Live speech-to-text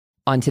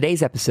On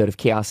today's episode of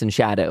Chaos and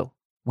Shadow,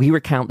 we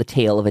recount the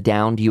tale of a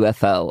downed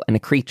UFO and a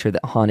creature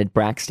that haunted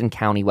Braxton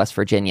County, West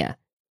Virginia.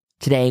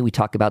 Today, we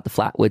talk about the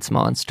Flatwoods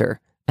Monster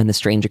and the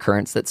strange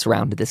occurrence that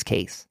surrounded this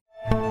case.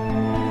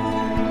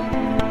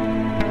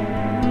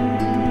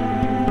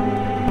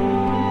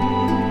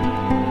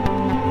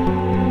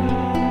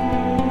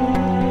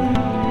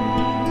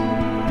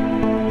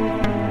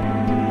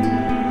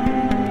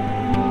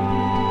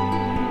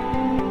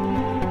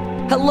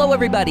 Hello,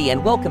 everybody,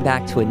 and welcome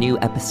back to a new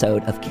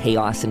episode of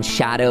Chaos and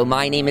Shadow.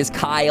 My name is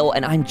Kyle,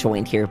 and I'm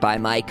joined here by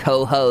my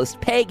co-host,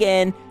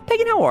 Pagan.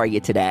 Pagan, how are you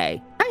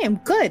today? I am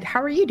good.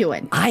 How are you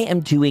doing? I am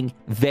doing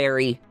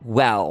very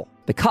well,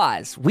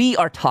 because we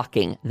are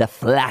talking the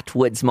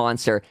Flatwoods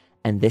Monster,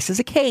 and this is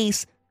a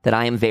case that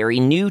I am very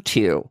new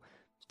to.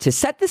 To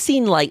set the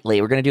scene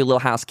lightly, we're going to do a little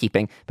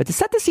housekeeping, but to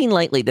set the scene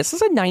lightly, this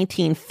is a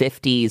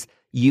 1950s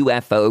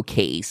UFO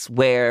case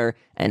where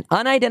an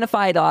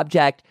unidentified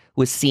object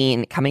was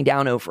seen coming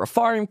down over a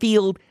farm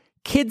field.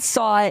 Kids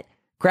saw it,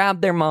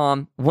 grabbed their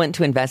mom, went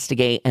to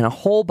investigate, and a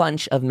whole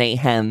bunch of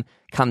mayhem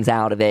comes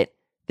out of it.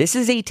 This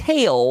is a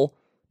tale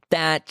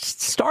that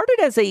started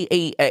as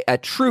a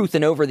truth,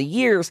 and over the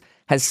years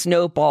has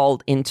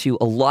snowballed into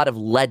a lot of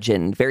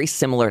legend, very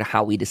similar to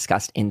how we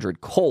discussed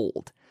Indrid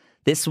Cold.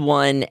 This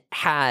one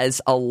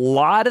has a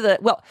lot of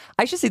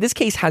this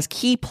case has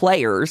key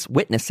players,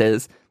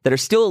 witnesses, that are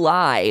still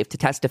alive to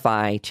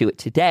testify to it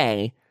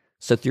today.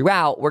 So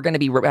throughout, we're going to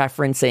be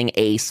referencing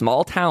a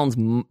small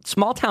town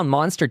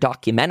monster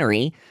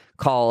documentary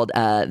called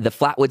The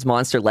Flatwoods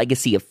Monster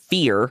Legacy of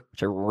Fear,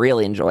 which I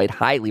really enjoyed,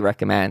 highly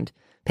recommend.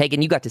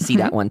 Pagan, you got to see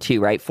that one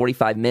too, right?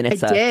 45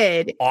 minutes. I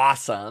did.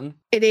 Awesome.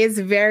 It is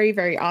very,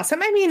 very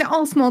awesome. I mean,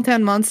 all small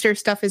town monster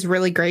stuff is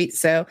really great,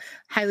 so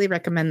highly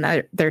recommend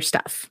their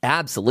stuff.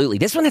 Absolutely.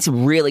 This one has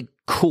some really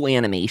cool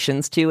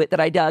animations to it that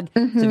I dug.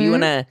 So if you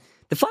want to,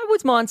 the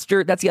Flatwoods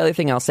Monster, that's the other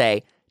thing I'll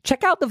say.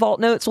 Check out the vault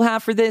notes we'll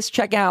have for this.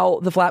 Check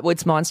out the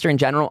Flatwoods Monster in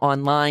general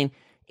online.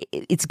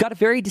 It's got a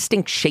very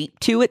distinct shape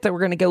to it that we're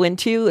going to go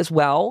into as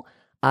well.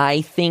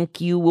 I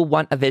think you will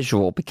want a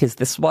visual because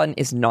this one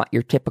is not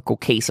your typical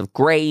case of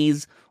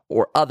Greys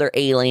or other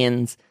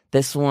aliens.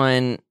 This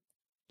one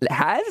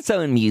has its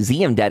own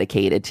museum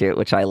dedicated to it,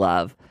 which I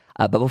love.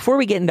 But before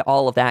we get into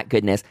all of that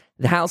goodness,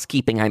 the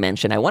housekeeping I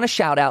mentioned, I want to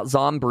shout out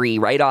Zombrie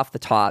right off the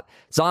top.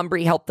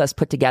 Zombrie helped us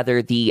put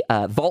together the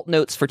vault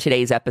notes for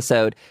today's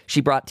episode.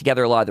 She brought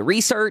together a lot of the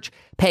research.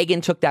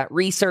 Pagan took that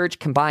research,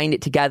 combined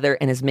it together,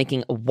 and is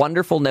making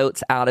wonderful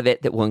notes out of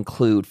it that will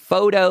include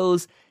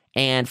photos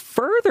and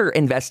further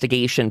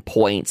investigation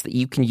points that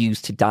you can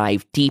use to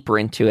dive deeper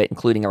into it,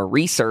 including our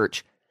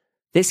research.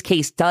 This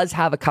case does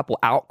have a couple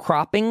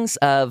outcroppings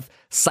of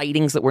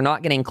sightings that we're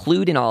not going to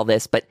include in all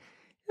this, but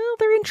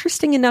they're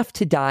interesting enough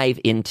to dive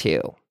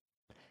into.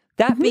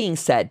 That being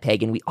said,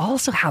 Pagan, we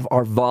also have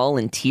our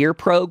volunteer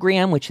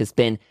program, which has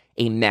been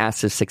a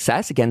massive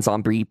success. Again,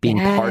 Zombrie being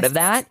part of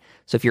that.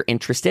 So if you're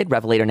interested,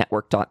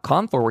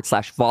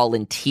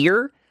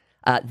 revelatornetwork.com/volunteer.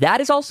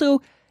 That is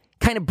also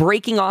kind of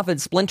breaking off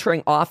and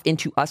splintering off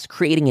into us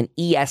creating an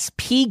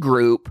ESP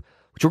group,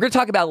 which we're going to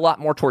talk about a lot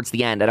more towards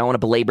the end. I don't want to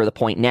belabor the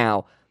point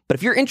now. But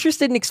if you're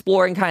interested in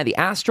exploring kind of the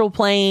astral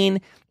plane,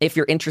 if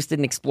you're interested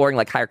in exploring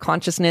like higher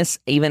consciousness,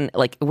 even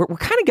like we're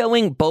kind of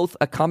going both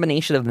a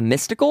combination of the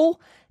mystical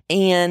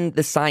and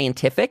the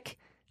scientific.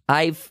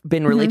 I've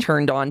been really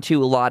turned on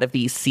to a lot of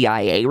these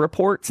CIA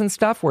reports and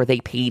stuff where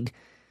they paid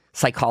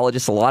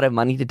psychologists a lot of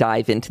money to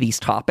dive into these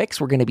topics.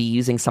 We're going to be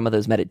using some of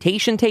those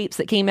meditation tapes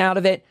that came out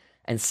of it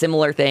and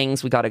similar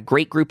things. We got a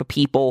great group of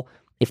people.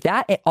 If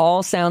that at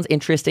all sounds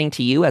interesting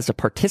to you as a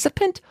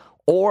participant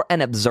or an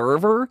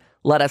observer,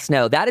 let us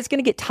know. That is going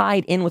to get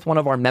tied in with one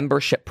of our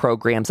membership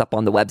programs up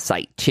on the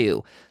website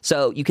too.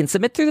 So you can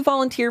submit through the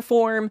volunteer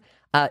form.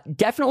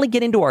 Definitely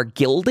get into our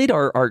Gilded,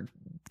 our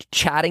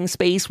chatting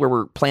space where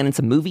we're planning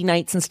some movie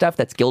nights and stuff.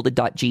 That's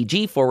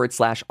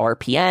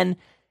gilded.gg/RPN.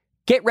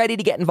 Get ready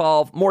to get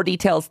involved. More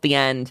details at the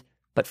end.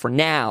 But for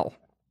now,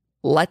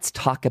 let's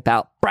talk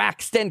about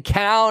Braxton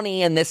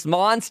County and this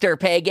monster,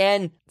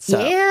 Pagan.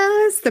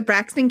 Yes, the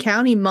Braxton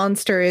County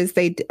monster, as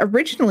they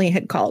originally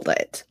had called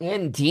it.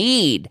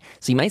 Indeed.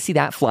 So you might see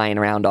that flying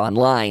around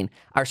online.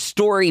 Our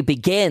story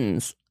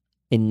begins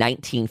in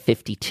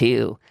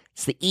 1952.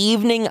 It's the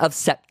evening of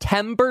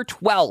September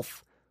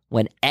 12th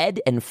when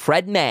Ed and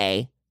Fred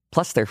May,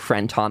 plus their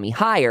friend Tommy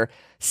Heyer,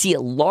 see a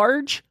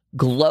large,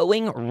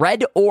 glowing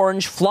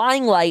red-orange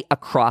flying light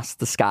across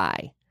the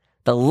sky.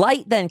 The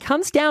light then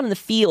comes down in the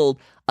field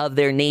of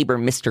their neighbor,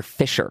 Mr.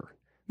 Fisher.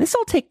 This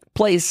all takes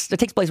place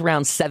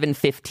around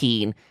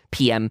 7:15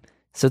 p.m.,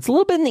 so it's a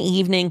little bit in the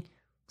evening.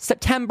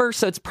 September,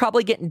 so it's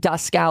probably getting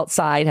dusk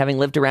outside, having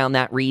lived around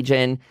that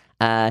region.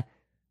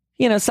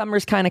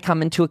 Summer's kind of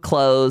coming to a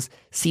close.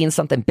 Seeing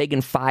something big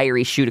and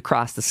fiery shoot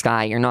across the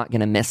sky, you're not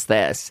going to miss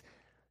this.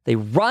 They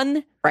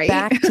run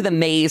back to the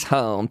Mays'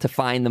 home to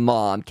find the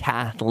mom,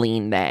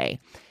 Kathleen May.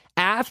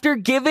 After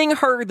giving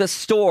her the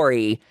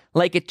story,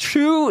 like a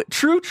true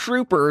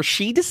trooper,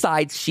 she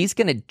decides she's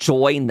going to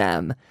join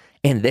them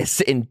in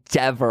this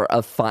endeavor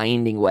of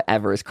finding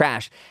whatever has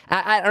crashed.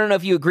 I don't know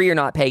if you agree or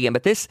not, Pagan,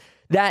 but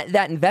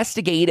that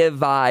investigative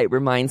vibe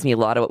reminds me a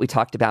lot of what we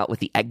talked about with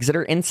the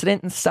Exeter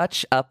incident and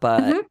such up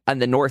on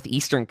the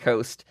northeastern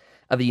coast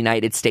of the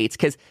United States,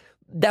 because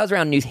that was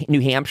around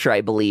New Hampshire,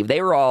 I believe.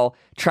 They were all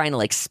trying to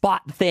like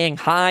spot the thing,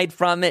 hide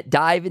from it,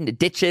 dive into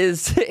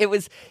ditches.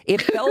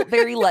 It felt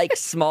very like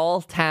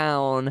small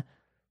town.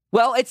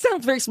 Well, it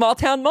sounds very small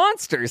town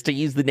monsters, to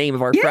use the name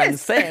of our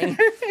friend's thing.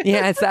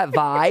 Yeah, it's that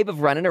vibe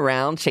of running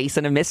around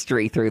chasing a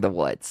mystery through the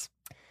woods.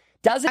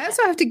 I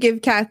also have to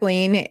give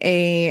Kathleen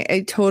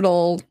a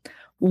total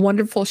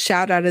wonderful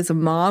shout out as a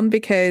mom,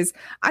 because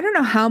I don't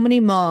know how many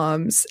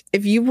moms,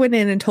 if you went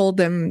in and told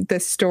them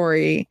this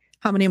story,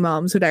 how many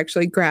moms would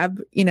actually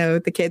grab,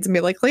 the kids and be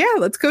like, well, yeah,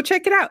 let's go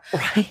check it out.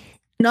 Right.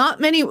 Not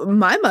many.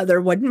 My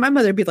mother wouldn't. My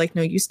mother would be like,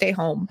 no, you stay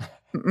home.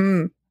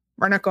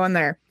 We're not going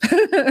there.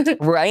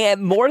 Right.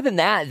 And more than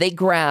that,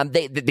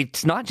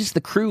 it's not just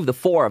the crew, the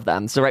four of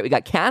them. So, right, we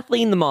got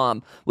Kathleen, the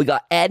mom, we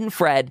got Ed and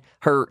Fred,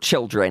 her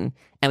children,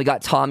 and we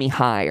got Tommy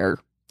Heyer.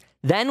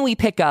 Then we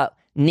pick up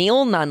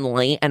Neil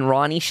Nunley and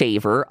Ronnie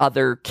Shaver,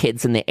 other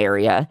kids in the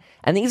area.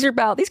 And these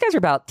guys are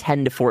about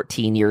 10 to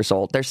 14 years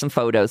old. There's some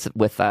photos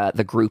with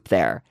the group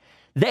there.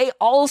 They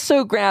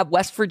also grab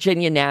West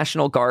Virginia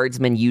National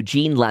Guardsman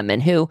Eugene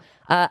Lemon, who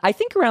I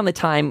think around the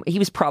time, he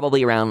was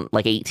probably around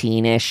like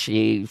 18-ish,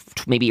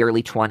 maybe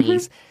early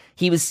 20s.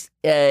 He was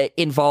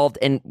involved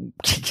and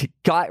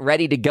got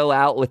ready to go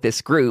out with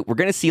this group. We're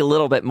going to see a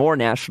little bit more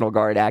National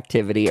Guard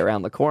activity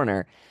around the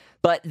corner.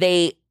 But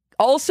they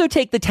also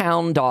take the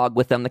town dog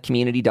with them, the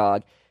community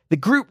dog. The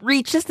group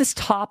reaches this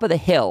top of the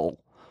hill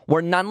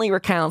where Nunley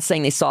recounts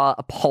saying they saw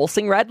a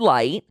pulsing red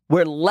light,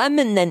 where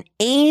Lemon then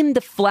aimed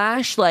the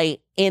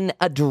flashlight in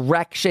a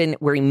direction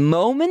where he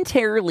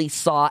momentarily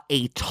saw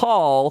a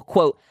tall,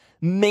 quote,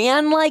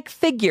 man-like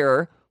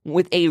figure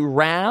with a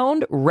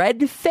round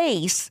red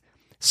face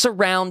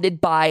surrounded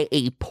by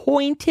a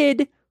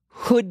pointed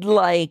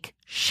hood-like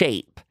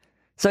shape.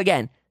 So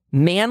again,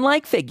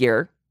 man-like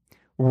figure,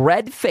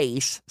 red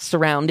face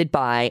surrounded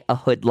by a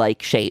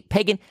hood-like shape.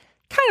 Pagan,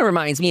 kind of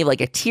reminds me of like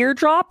a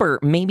teardrop or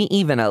maybe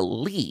even a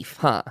leaf,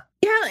 huh?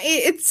 Yeah,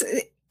 it's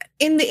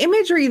in the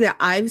imagery that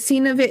I've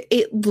seen of it,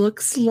 it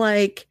looks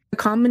like a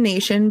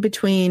combination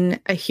between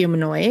a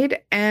humanoid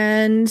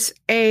and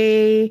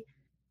a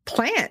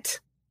plant.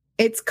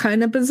 It's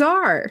kind of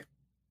bizarre.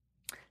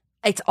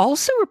 It's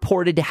also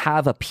reported to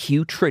have a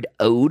putrid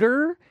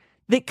odor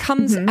that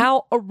comes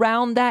out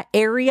around that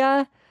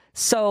area.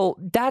 So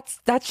that's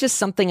just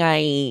something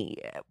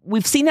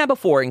we've seen that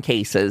before in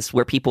cases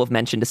where people have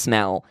mentioned a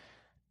smell.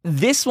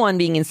 This one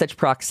being in such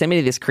proximity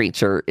to this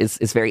creature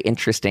is very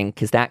interesting,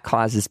 because that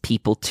causes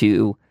people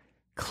to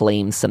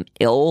claim some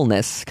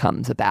illness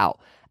comes about.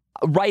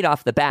 Right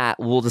off the bat,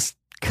 we'll just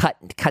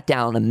cut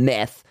down a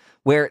myth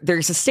where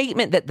there's a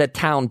statement that the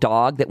town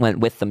dog that went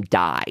with them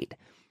died.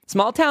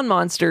 Small Town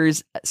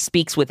Monsters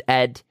speaks with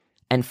Ed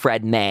and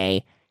Fred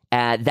May.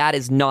 That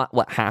is not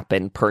what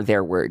happened, per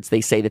their words.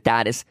 They say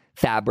that is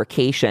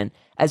fabrication.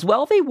 As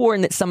well, they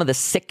warn that some of the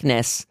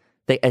sickness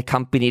that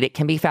accompanied it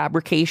can be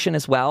fabrication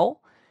as well.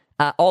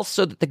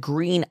 Also, that the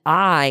green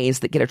eyes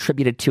that get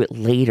attributed to it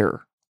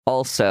later,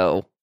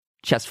 also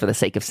just for the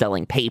sake of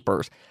selling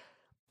papers.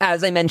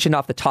 As I mentioned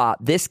off the top,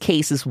 this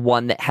case is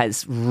one that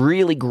has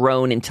really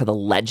grown into the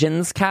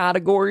legends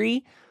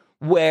category,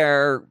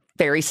 where,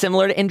 very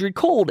similar to Indrid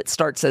Cold, it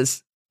starts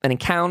as an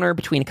encounter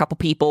between a couple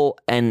people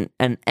and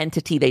an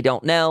entity they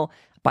don't know.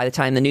 By the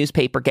time the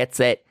newspaper gets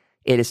it,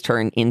 it is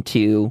turned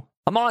into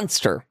a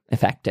monster,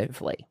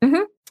 effectively.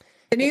 Mm-hmm.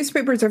 The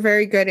newspapers are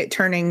very good at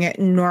turning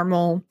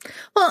normal,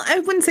 well, I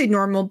wouldn't say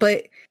normal,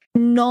 but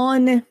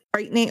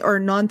non-frightening or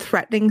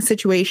non-threatening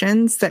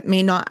situations that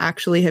may not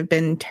actually have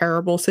been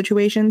terrible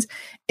situations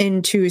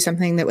into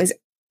something that was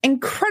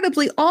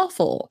incredibly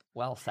awful.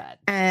 Well said.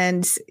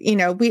 And,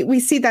 we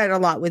see that a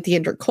lot with the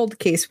Indrid Cold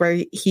case,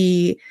 where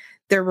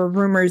there were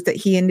rumors that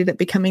he ended up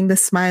becoming the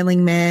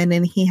Smiling Man,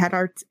 and he had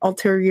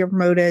ulterior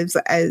motives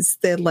as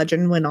the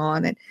legend went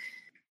on. And,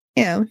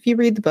 if you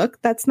read the book,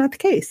 that's not the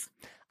case.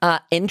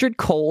 Indrid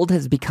Cold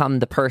has become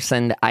the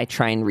person that I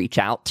try and reach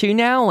out to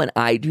now when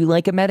I do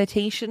like a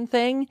meditation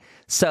thing.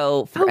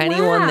 So for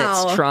anyone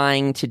that's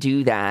trying to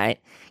do that,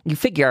 you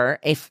figure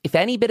if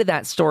any bit of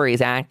that story is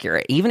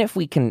accurate, even if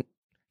we can,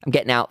 I'm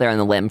getting out there on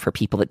the limb for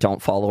people that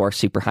don't follow our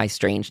super high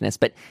strangeness,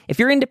 but if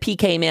you're into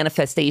PK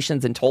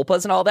manifestations and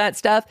tulpas and all that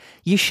stuff,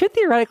 you should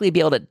theoretically be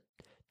able to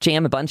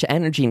jam a bunch of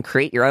energy and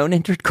create your own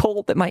Indrid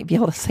Cold that might be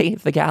able to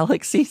save the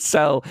galaxy.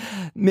 So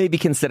maybe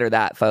consider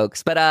that,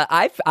 folks. But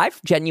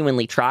I've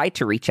genuinely tried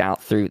to reach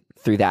out through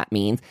that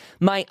means.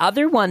 My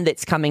other one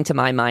that's coming to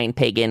my mind,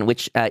 Pagan,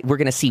 which we're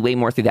going to see way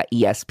more through that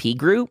ESP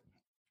group,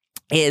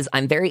 is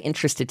I'm very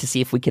interested to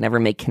see if we can ever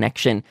make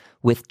connection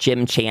with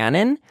Jim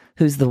Channon,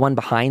 who's the one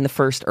behind the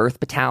 1st Earth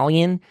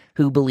Battalion,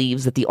 who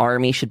believes that the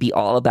Army should be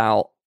all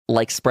about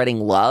like spreading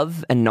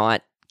love and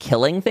not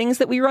killing things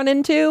that we run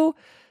into.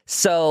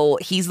 So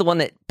he's the one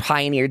that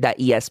pioneered that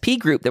ESP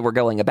group that we're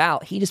going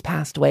about. He just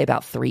passed away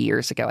about 3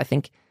 years ago. I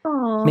think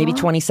maybe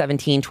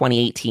 2017,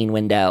 2018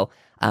 window.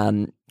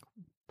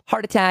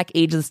 Heart attack,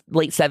 age of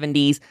late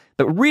 70s,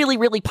 but really,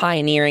 really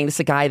pioneering. This is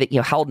a guy that,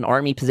 held an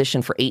army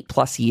position for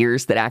 8+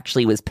 years that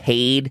actually was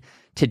paid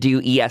to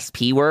do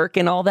ESP work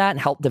and all that and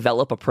helped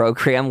develop a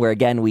program where,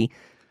 again, we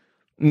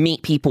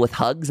meet people with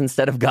hugs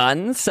instead of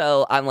guns.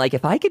 So I'm like,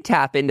 if I could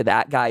tap into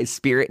that guy's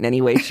spirit in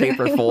any way, shape,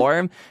 or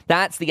form,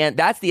 that's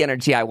the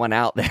energy I want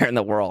out there in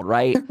the world,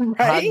 right?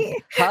 Right?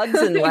 Hugs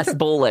and less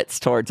bullets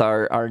towards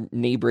our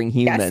neighboring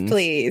humans. Yes,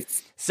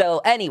 please. So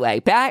anyway,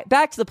 back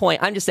to the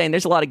point. I'm just saying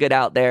there's a lot of good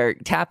out there.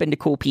 Tap into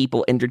cool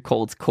people. Injured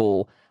Cold's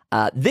cool.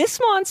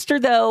 This monster,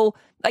 though,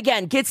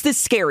 again, gets this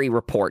scary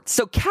report.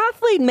 So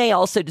Kathleen May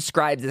also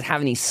describes it as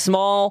having these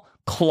small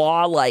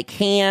claw-like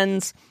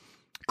hands,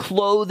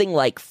 clothing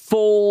like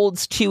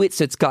folds to it,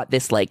 so it's got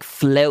this like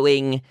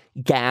flowing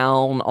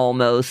gown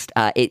almost.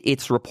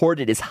 It's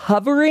reported as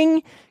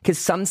hovering, because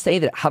some say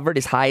that it hovered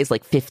as high as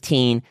like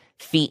 15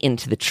 feet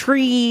into the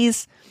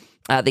trees.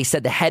 They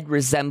said the head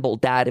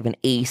resembled that of an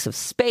ace of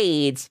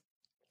spades.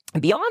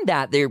 And beyond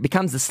that, there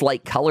becomes a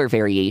slight color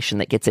variation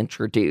that gets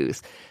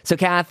introduced. So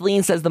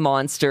Kathleen says the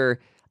monster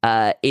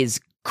is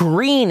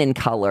green in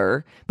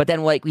color, but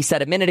then, like we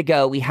said a minute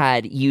ago, we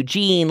had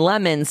Eugene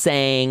Lemon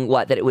saying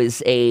that it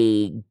was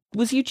Eugene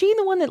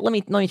the one that, let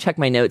me check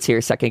my notes here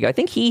a second ago. I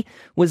think he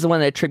was the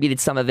one that attributed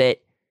some of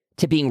it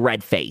to being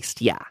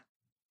red-faced. Yeah.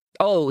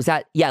 Oh, was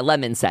that? Yeah,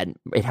 Lemon said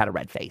it had a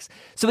red face.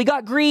 So we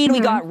got green, we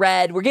got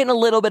red. We're getting a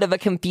little bit of a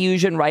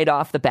confusion right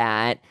off the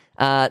bat.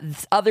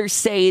 Others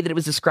say that it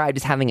was described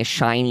as having a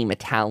shiny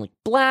metallic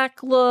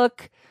black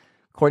look.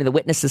 According to the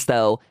witnesses,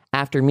 though,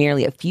 after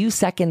merely a few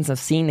seconds of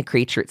seeing the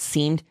creature, it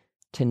seemed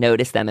to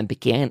notice them and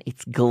began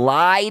its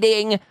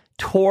gliding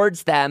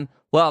towards them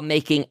while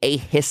making a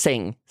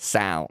hissing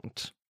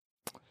sound.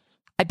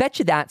 I bet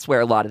you that's where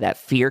a lot of that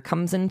fear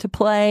comes into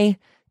play.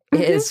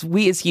 Is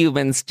we as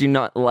humans do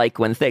not like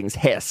when things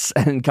hiss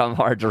and come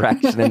our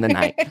direction in the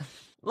night.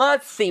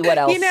 Let's see what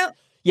else.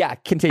 Yeah,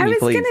 continue,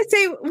 please. I was going to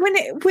say,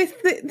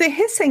 with the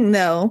hissing,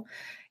 though,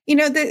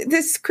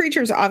 this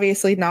creature is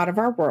obviously not of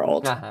our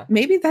world.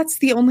 Maybe that's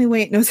the only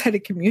way it knows how to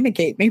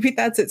communicate. Maybe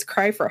that's its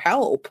cry for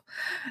help.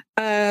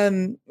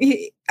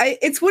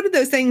 It's one of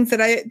those things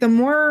that the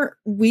more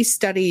we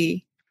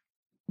study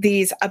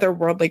these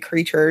otherworldly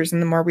creatures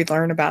and the more we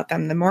learn about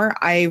them, the more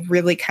I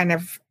really kind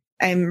of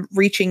am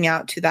reaching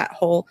out to that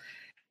whole,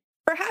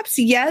 perhaps,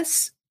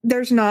 yes,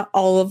 there's not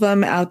all of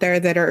them out there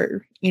that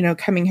are,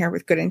 coming here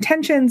with good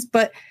intentions,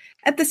 but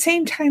at the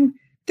same time,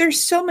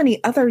 there's so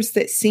many others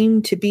that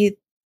seem to be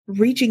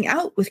reaching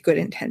out with good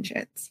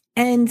intentions.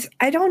 And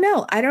I don't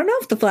know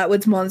if the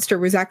Flatwoods Monster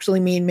was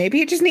actually mean.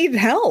 Maybe it just needed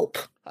help.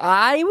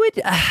 I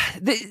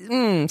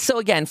would. So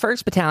again,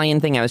 1st Battalion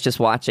thing I was just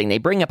watching, they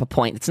bring up a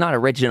point that's not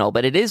original,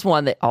 but it is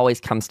one that always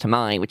comes to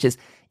mind, which is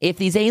if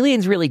these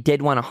aliens really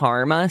did want to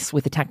harm us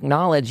with the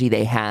technology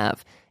they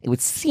have, it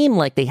would seem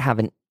like they have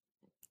a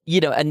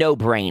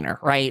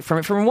no-brainer, right?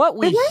 From what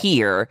we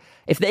hear,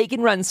 if they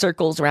can run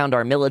circles around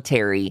our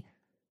military,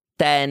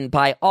 then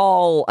by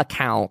all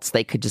accounts,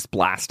 they could just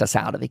blast us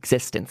out of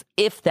existence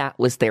if that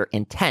was their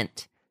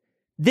intent.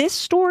 This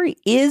story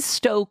is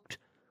stoked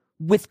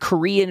with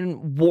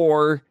Korean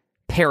War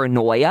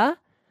paranoia,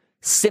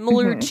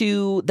 similar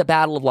to the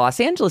Battle of Los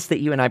Angeles that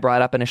you and I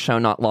brought up in a show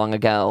not long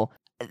ago.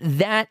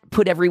 That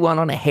put everyone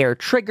on a hair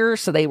trigger,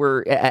 so they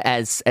were,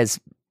 as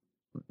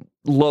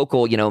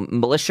local,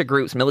 militia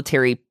groups,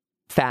 military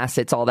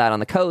facets, all that on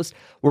the coast,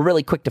 were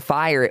really quick to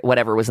fire at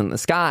whatever was in the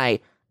sky,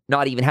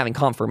 not even having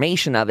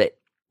confirmation of it.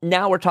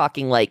 Now we're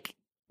talking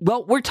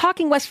we're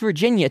talking West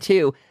Virginia,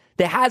 too,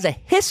 that has a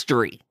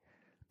history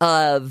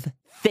of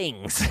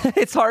things.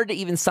 It's hard to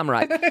even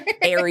summarize.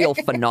 Aerial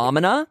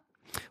phenomena.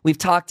 We've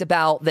talked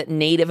about that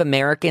Native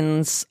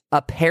Americans,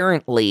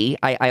 apparently,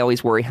 I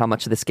always worry how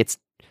much of this gets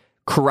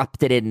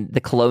corrupted in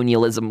the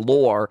colonialism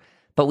lore,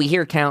 but we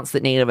hear accounts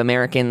that Native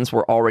Americans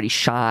were already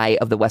shy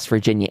of the West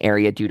Virginia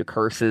area due to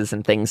curses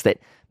and things that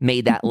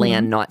made that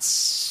land not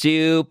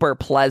super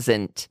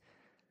pleasant.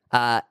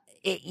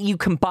 You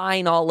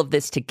combine all of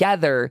this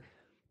together.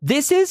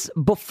 This is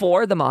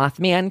before the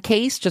Mothman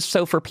case, just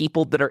so for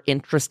people that are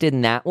interested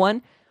in that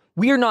one.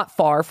 We are not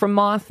far from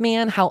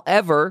Mothman.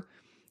 However,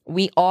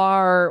 we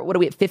are, what are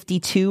we at,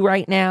 52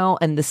 right now?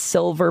 And the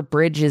Silver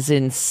Bridge is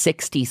in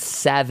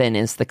 67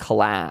 is the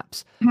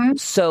collapse.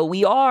 So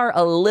we are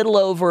a little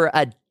over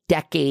a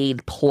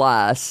decade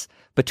plus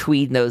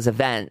between those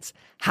events.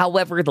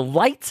 However, the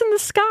lights in the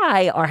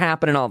sky are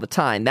happening all the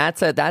time.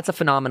 That's a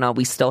phenomenon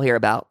we still hear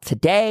about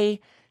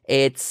today.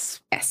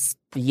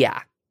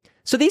 Yeah.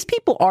 So these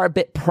people are a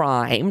bit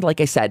primed,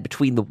 like I said,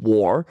 between the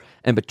war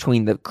and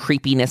between the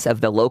creepiness of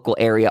the local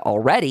area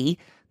already.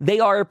 They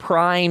are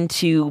primed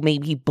to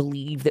maybe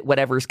believe that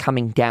whatever's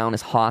coming down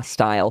is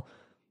hostile.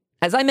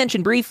 As I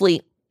mentioned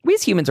briefly, we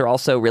as humans are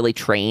also really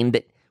trained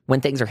that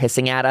when things are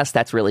hissing at us,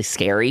 that's really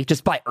scary,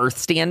 just by Earth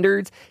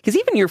standards. Because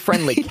even your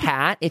friendly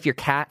cat, if your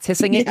cat's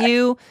hissing at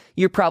you,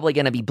 you're probably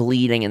going to be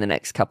bleeding in the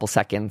next couple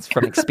seconds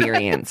from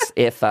experience.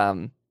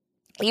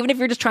 Even if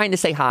you're just trying to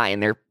say hi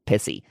and they're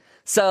pissy.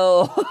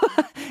 So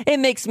it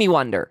makes me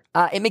wonder.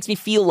 It makes me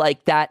feel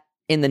like that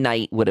in the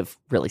night would have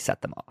really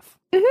set them off.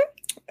 Mm-hmm.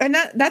 And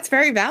that's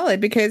very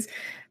valid, because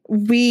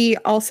we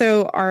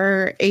also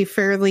are a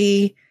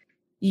fairly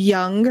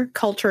young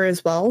culture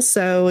as well.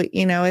 So,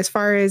 as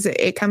far as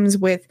it comes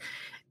with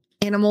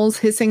animals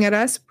hissing at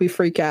us, we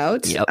freak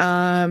out. Yep.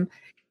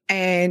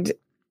 And,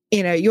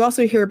 you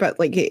also hear about,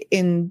 like,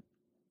 in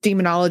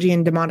demonology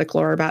and demonic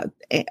lore about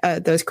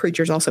those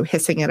creatures also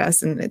hissing at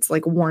us, and it's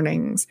like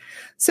warnings.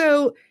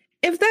 So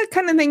if that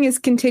kind of thing is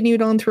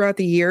continued on throughout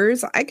the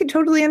years, I could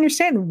totally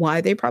understand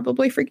why they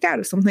probably freaked out.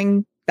 If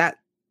something that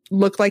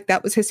looked like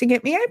that was hissing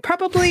at me, I'd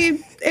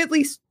probably at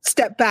least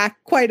step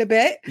back quite a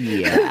bit.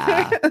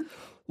 Yeah.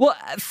 Well,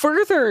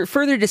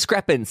 further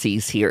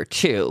discrepancies here,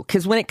 too,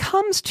 because when it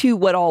comes to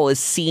what all is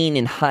seen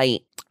in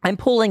height, I'm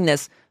pulling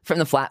this from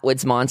the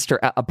Flatwoods Monster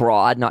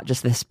abroad, not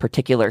just this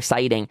particular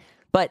sighting,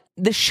 but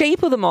the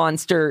shape of the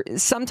monster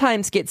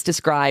sometimes gets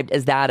described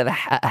as that of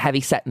a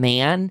heavyset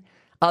man.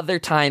 Other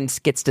times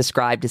gets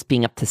described as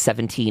being up to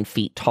 17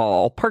 feet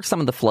tall, per some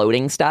of the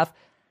floating stuff.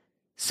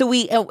 So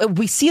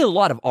we see a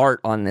lot of art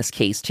on this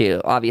case,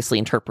 too, obviously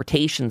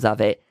interpretations of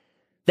it.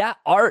 That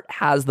art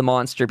has the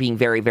monster being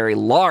very, very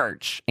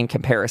large in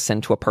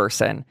comparison to a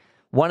person.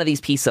 One of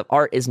these pieces of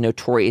art is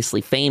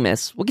notoriously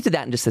famous. We'll get to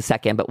that in just a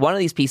second, but one of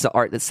these pieces of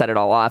art that set it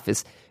all off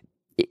was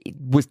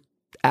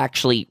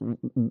actually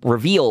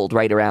revealed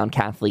right around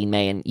Kathleen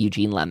May and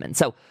Eugene Lemon.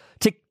 So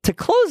to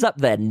close up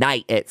the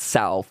night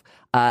itself,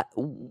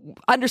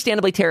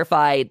 understandably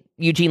terrified,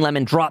 Eugene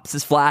Lemon drops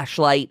his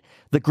flashlight.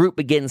 The group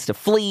begins to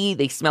flee.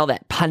 They smell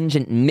that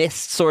pungent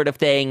mist sort of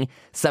thing.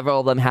 Several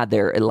of them had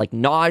their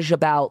nausea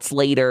bouts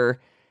later.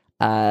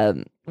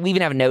 We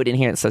even have a note in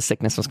here that says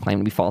sickness was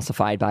claimed to be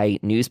falsified by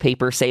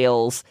newspaper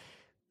sales,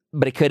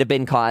 but it could have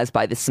been caused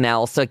by the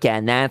smell. So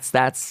again,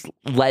 that's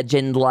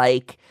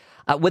legend-like.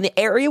 When the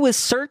area was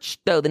searched,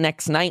 though, the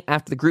next night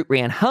after the group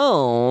ran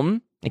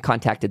home and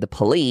contacted the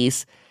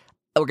police,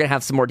 we're going to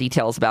have some more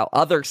details about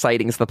other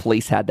sightings the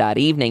police had that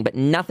evening, but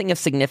nothing of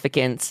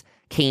significance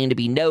came to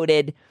be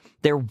noted.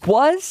 There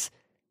was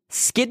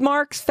skid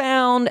marks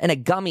found and a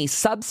gummy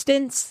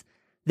substance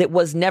that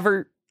was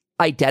never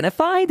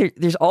identified.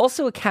 There's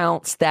also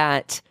accounts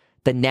that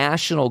the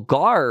National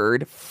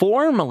Guard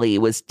formally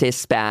was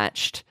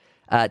dispatched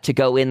to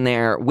go in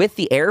there with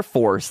the Air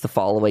Force the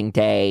following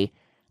day,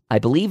 I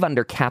believe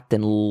under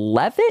Captain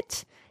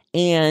Levitt,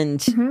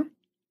 and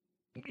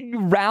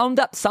round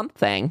up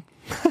something.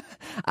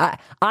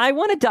 I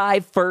want to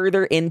dive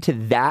further into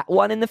that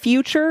one in the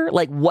future,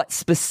 like what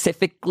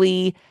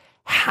specifically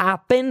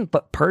happened,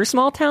 but per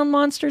Small Town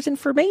Monsters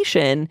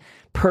information,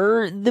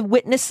 per the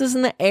witnesses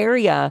in the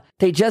area,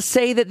 they just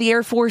say that the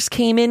Air Force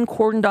came in,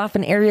 cordoned off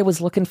an area, was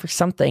looking for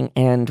something,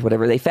 and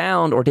whatever they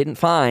found or didn't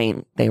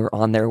find, they were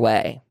on their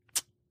way.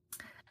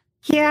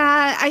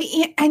 Yeah,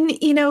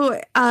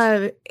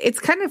 it's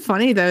kind of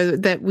funny though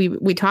that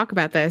we talk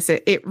about this.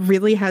 It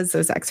really has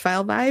those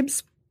X-File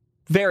vibes.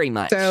 Very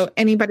much. So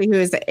anybody who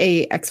is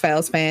a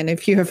X-Files fan,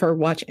 if you ever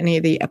watch any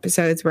of the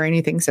episodes where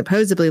anything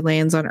supposedly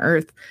lands on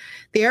Earth,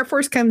 the Air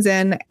Force comes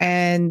in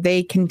and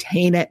they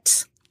contain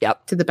it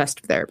to the best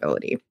of their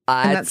ability.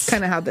 And that's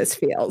kind of how this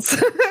feels.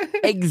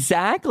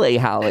 Exactly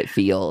how it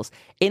feels.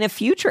 In a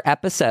future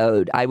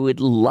episode, I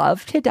would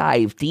love to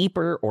dive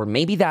deeper, or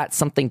maybe that's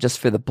something just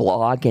for the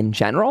blog in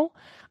general.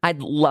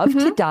 I'd love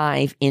to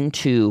dive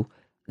into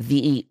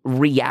the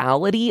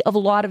reality of a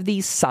lot of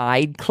these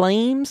side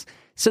claims.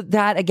 So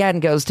that, again,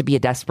 goes to be a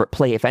desperate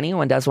play. If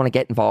anyone does want to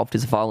get involved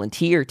as a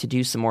volunteer to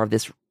do some more of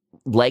this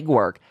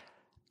legwork,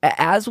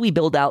 as we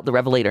build out the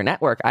Revelator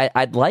Network,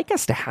 I'd like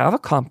us to have a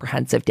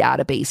comprehensive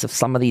database of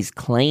some of these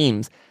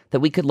claims that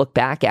we could look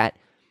back at.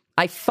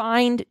 I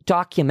find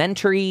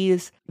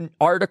documentaries,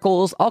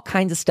 articles, all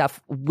kinds of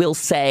stuff will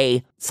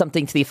say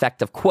something to the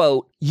effect of,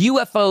 quote,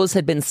 UFOs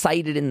had been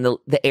sighted in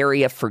the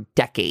area for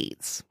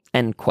decades,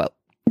 end quote.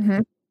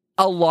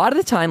 A lot of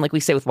the time, like we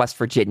say with West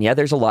Virginia,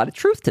 there's a lot of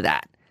truth to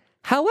that.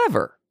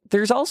 However,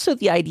 there's also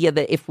the idea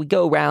that if we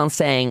go around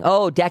saying,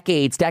 oh,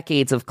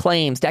 decades of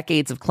claims,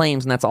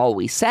 and that's all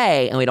we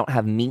say, and we don't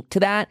have meat to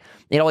that,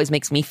 it always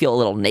makes me feel a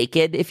little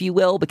naked, if you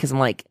will, because I'm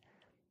like,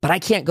 but I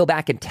can't go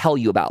back and tell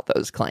you about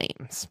those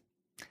claims.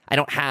 I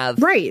don't have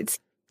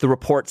the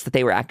reports that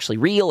they were actually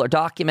real or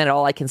documented.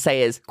 All I can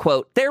say is,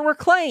 quote, there were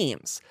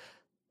claims.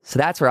 So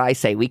that's where I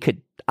say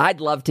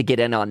I'd love to get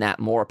in on that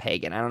more,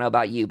 Pagan. I don't know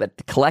about you,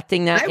 but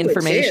collecting that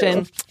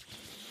information,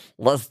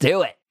 let's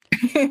do it.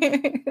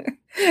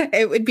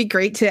 It would be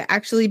great to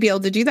actually be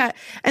able to do that.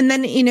 And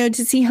then,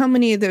 to see how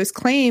many of those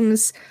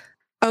claims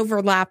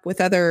overlap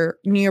with other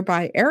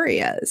nearby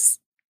areas.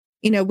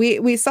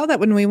 We saw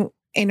that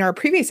in our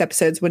previous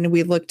episodes, when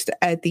we looked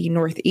at the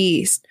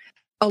Northeast,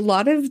 a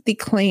lot of the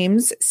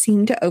claims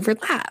seem to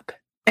overlap.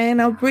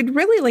 And I would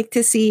really like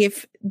to see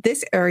if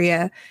this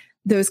area,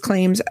 those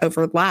claims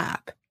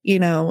overlap. you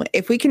know,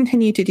 if we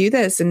continue to do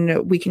this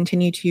and we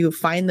continue to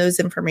find those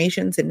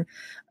informations and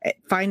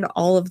find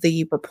all of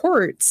the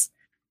reports,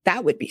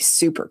 that would be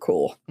super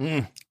cool.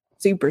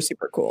 Super,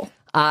 super cool.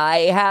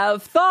 I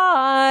have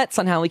thoughts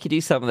on how we could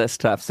do some of this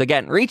stuff. So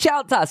again, reach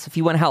out to us if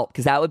you want to help,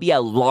 because that would be a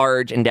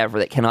large endeavor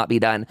that cannot be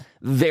done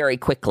very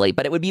quickly,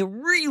 but it would be a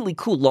really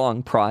cool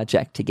long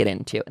project to get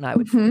into, and I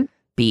would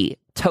be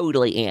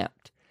totally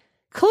amped.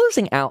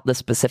 Closing out the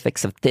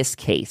specifics of this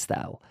case,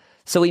 though.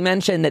 So we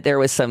mentioned that there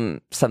was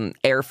some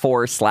Air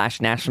Force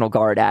 / National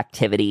Guard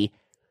activity.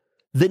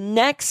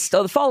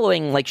 The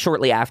following, like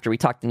shortly after we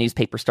talked, the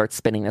newspaper starts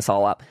spinning this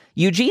all up.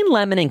 Eugene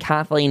Lemon and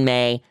Kathleen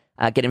May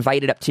get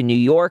invited up to New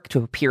York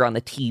to appear on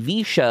the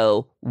TV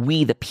show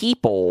We the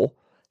People.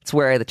 It's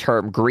where the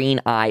term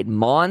green-eyed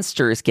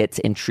monsters gets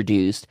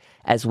introduced,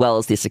 as well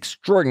as this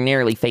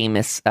extraordinarily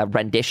famous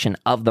rendition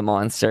of the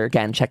monster.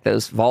 Again, check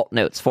those vault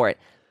notes for it.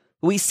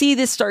 We see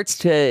this starts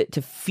to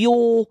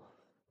fuel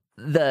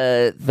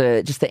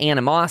the just the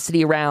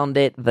animosity around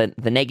it,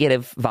 the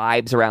negative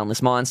vibes around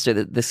this monster,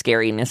 the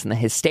scariness and the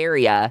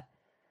hysteria.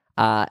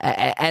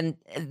 And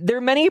there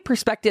are many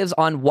perspectives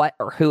on what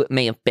or who it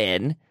may have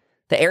been.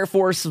 The Air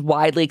Force's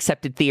widely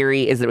accepted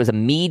theory is that it was a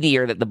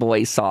meteor that the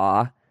boys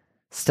saw,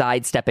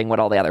 sidestepping what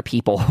all the other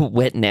people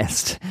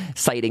witnessed,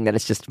 citing that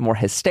it's just more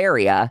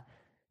hysteria.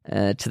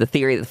 To the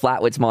theory that the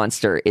Flatwoods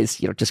Monster is,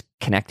 just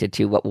connected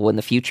to what will in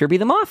the future be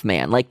the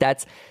Mothman. Like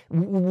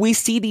we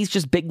see these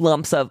just big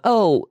lumps of,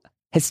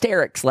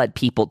 hysterics led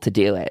people to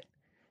do it.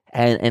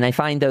 And I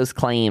find those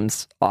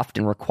claims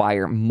often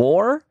require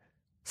more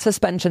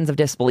suspensions of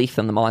disbelief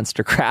than the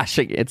monster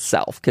crashing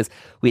itself, because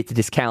we have to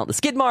discount the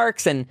skid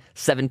marks and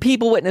 7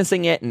 people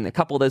witnessing it and a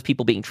couple of those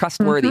people being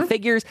trustworthy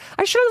figures.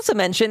 I should also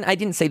mention, I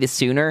didn't say this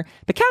sooner,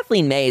 but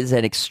Kathleen May is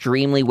an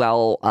extremely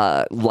well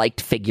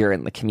liked figure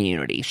in the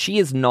community. She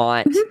is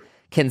not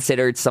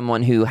considered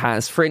someone who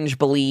has fringe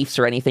beliefs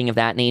or anything of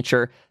that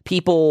nature.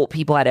 People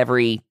had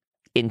every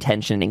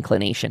intention and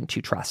inclination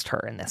to trust her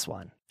in this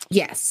one.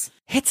 Yes.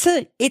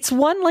 It's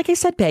one, like I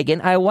said,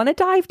 Pagan, I want to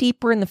dive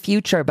deeper in the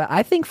future, but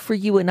I think for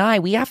you and I,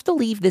 we have to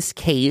leave this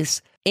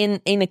case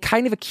in a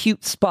kind of a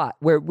cute spot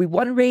where we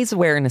want to raise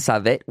awareness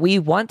of it. We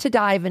want to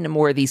dive into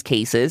more of these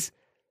cases.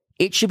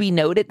 It should be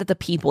noted that the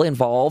people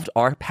involved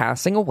are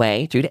passing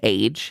away due to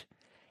age.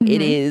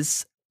 It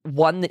is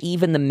one that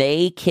even the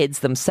May kids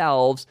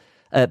themselves,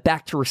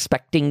 back to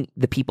respecting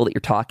the people that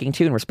you're talking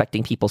to and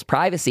respecting people's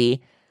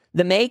privacy,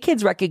 the May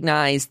kids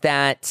recognize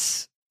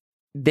that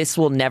this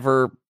will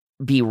never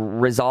be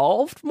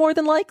resolved, more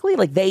than likely.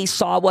 Like, they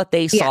saw what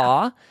they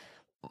saw.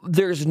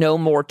 There's no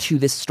more to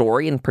this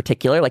story in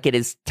particular. Like, it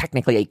is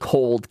technically a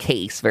cold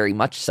case, very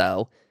much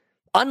so.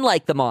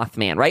 Unlike the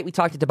Mothman, right? We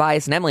talked to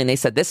Tobias and Emily, and they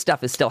said this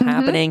stuff is still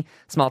happening.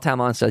 Small town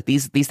monster, like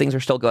these things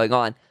are still going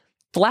on.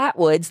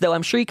 Flatwoods, though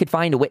I'm sure you could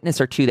find a witness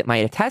or two that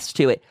might attest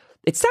to it.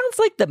 It sounds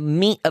like the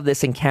meat of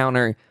this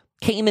encounter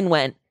came and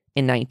went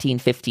in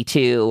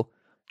 1952,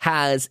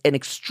 has an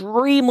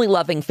extremely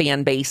loving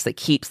fan base that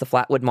keeps the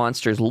Flatwood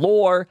Monsters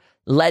lore,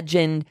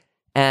 legend,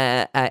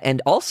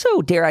 and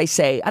also, dare I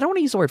say, I don't want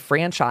to use the word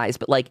franchise,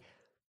 but like,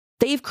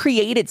 they've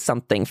created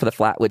something for the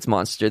Flatwoods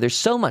Monster. There's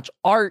so much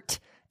art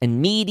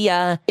and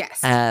media.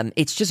 Yes.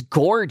 It's just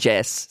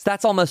gorgeous.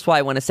 That's almost why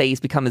I want to say he's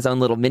become his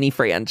own little mini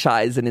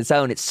franchise in his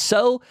own. It's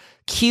so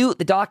cute.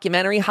 The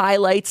documentary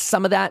highlights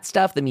some of that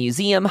stuff. The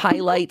museum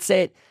highlights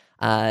it.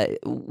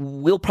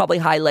 We'll probably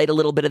highlight a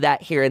little bit of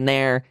that here and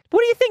there. What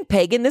do you think,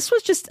 Pagan? This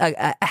was just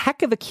a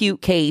heck of a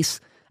cute case,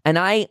 and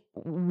I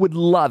would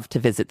love to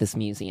visit this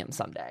museum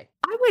someday.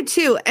 I would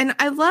too. And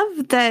I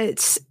love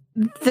that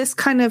this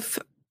kind of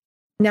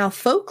now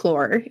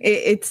folklore,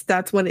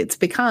 that's what it's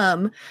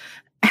become,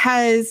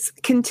 has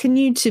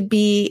continued to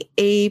be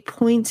a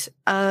point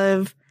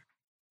of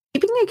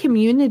keeping a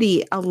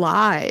community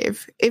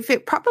alive. If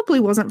it probably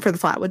wasn't for the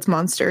Flatwoods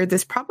Monster,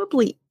 this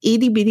probably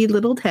itty bitty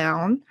little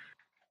town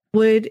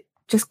would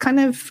just kind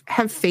of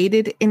have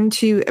faded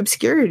into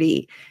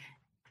obscurity.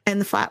 And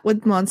the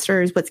Flatwood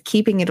Monster is what's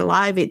keeping it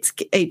alive. It's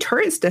a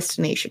tourist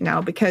destination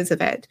now because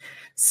of it.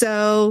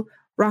 So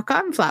rock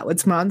on,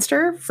 Flatwoods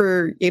Monster,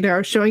 for,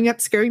 showing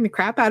up, scaring the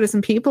crap out of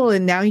some people,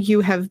 and now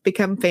you have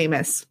become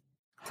famous.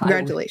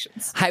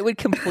 Congratulations. I would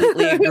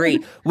completely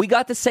agree. We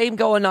got the same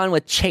going on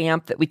with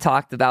Champ that we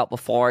talked about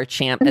before.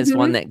 Champ is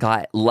one that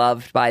got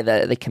loved by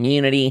the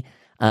community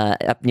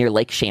up near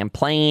Lake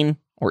Champlain.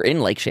 Or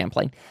in Lake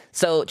Champlain.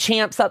 So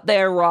Champ's up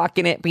there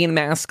rocking it, being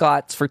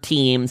mascots for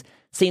teams.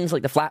 Seems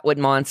like the Flatwood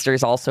Monster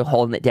is also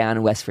holding it down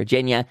in West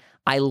Virginia.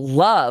 I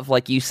love,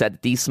 like you said,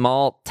 these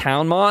small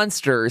town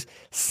monsters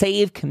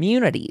save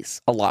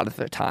communities a lot of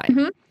the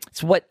time.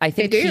 It's what I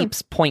think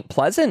keeps Point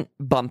Pleasant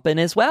bumping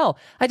as well.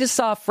 I just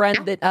saw a friend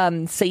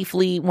that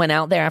safely went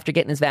out there after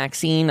getting his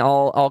vaccine,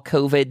 all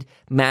COVID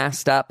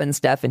masked up and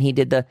stuff, and he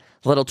did the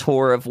little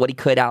tour of what he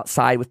could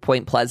outside with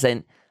Point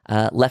Pleasant.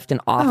 Left an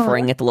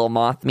offering at the little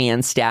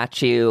Mothman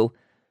statue,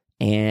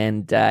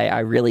 and I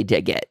really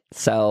dig it.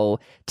 So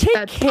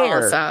take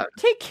care. Awesome.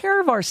 Take care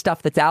of our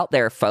stuff that's out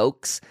there,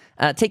 folks.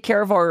 Take care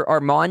of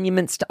our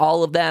monuments to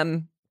all of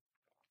them.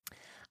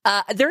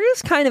 There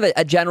is kind of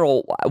a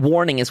general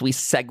warning as we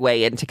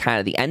segue into kind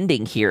of the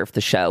ending here of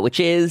the show, which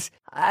is,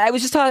 I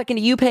was just talking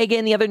to you,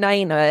 Pagan, the other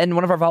night, and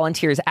one of our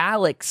volunteers,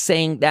 Alex,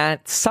 saying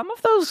that some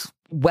of those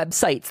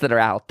websites that are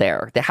out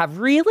there that have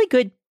really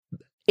good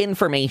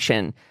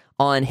information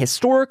on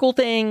historical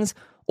things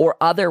or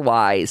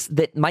otherwise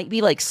that might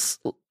be like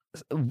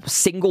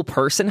single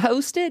person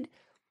hosted,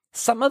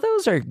 some of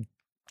those are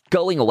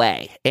going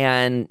away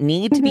and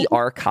need to be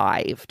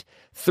archived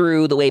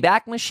through the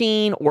Wayback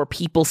Machine or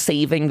people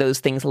saving those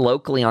things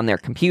locally on their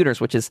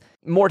computers, which is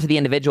more to the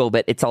individual,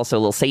 but it's also a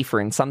little safer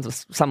in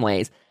some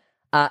ways.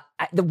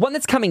 The one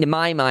that's coming to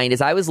my mind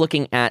is I was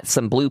looking at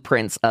some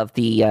blueprints of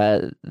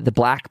the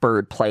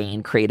Blackbird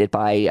plane created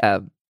by,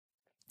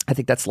 I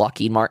think that's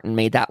Lockheed Martin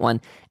made that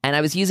one, and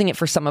I was using it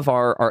for some of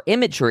our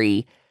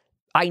imagery.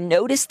 I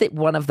noticed that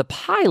one of the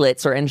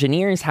pilots or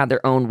engineers had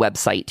their own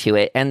website to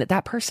it, and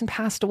that person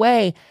passed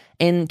away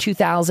in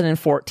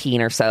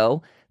 2014 or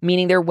so,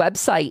 meaning their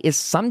website is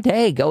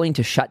someday going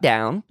to shut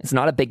down. It's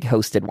not a big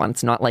hosted one.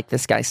 It's not like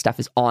this guy's stuff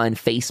is on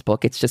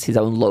Facebook. It's just his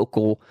own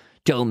local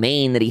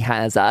domain that he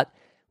has up.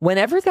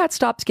 Whenever that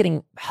stops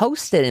getting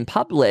hosted and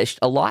published,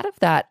 a lot of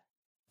that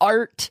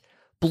art,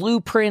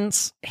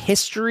 blueprints,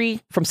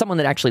 history from someone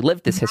that actually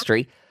lived this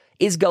history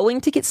is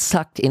going to get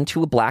sucked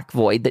into a black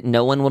void that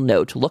no one will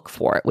know to look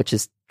for it, which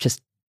is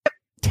just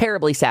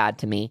terribly sad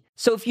to me.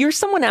 So if you're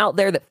someone out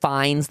there that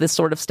finds this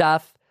sort of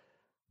stuff,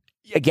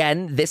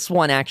 again, this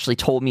one actually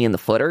told me in the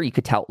footer, you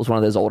could tell it was one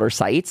of those older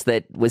sites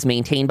that was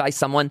maintained by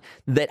someone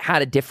that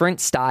had a different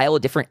style, a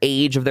different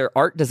age of their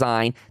art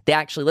design. They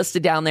actually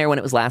listed down there when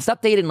it was last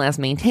updated and last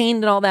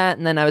maintained and all that.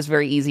 And then I was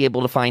very easy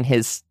able to find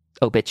his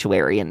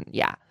obituary. And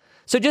yeah,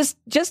 so just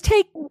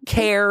take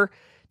care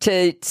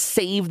to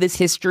save this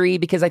history,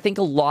 because I think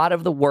a lot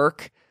of the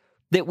work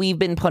that we've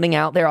been putting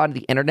out there on the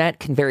internet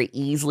can very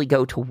easily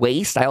go to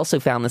waste. I also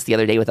found this the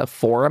other day with a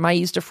forum I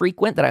used to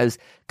frequent, that I was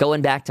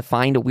going back to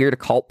find a weird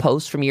occult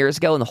post from years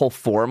ago, and the whole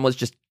forum was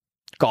just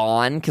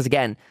gone because,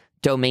 again,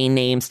 domain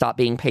names stopped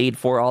being paid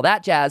for, all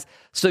that jazz.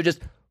 So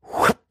just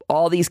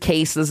all these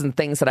cases and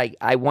things that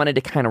I wanted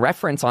to kind of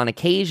reference on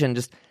occasion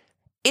just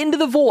into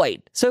the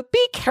void. So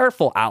be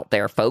careful out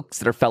there, folks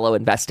that are fellow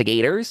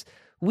investigators.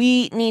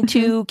 We need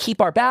to keep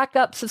our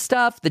backups of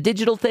stuff. The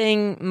digital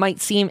thing might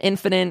seem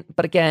infinite,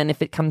 but again,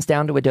 if it comes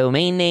down to a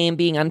domain name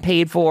being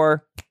unpaid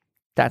for,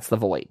 that's the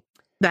void.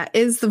 That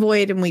is the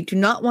void, and we do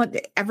not want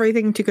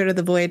everything to go to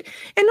the void.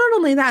 And not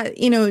only that,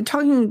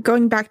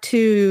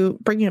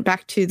 bringing it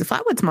back to the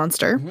Flatwoods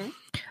Monster,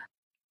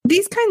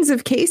 these kinds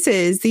of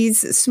cases,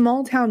 these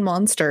small town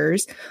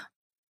monsters,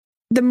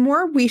 the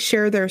more we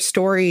share their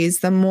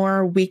stories, the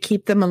more we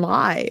keep them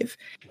alive.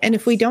 And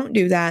if we don't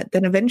do that,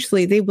 then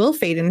eventually they will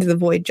fade into the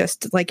void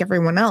just like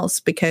everyone else,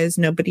 because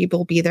nobody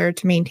will be there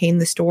to maintain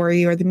the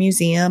story or the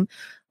museum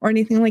or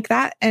anything like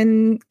that.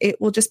 And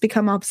it will just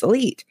become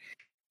obsolete.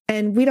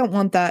 And we don't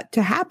want that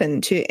to happen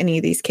to any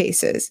of these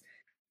cases.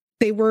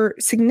 They were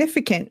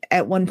significant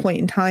at one point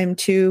in time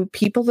to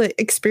people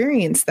that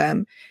experienced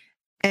them.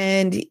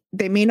 And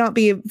they may not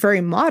be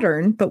very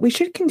modern, but we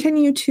should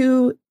continue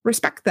to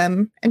respect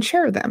them and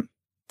share them.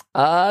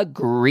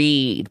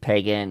 Agreed,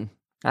 Pagan.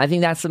 I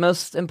think that's the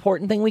most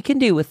important thing we can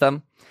do with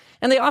them.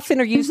 And they often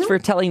are used for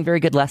telling very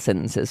good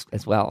lessons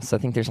as well. So I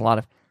think there's a lot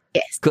of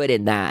good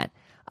in that.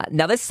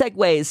 Now, this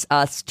segues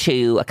us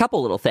to a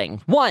couple little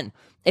things. One,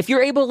 if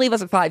you're able to leave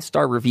us a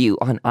 5-star review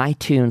on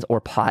iTunes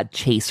or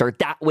Podchaser,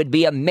 that would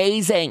be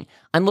amazing.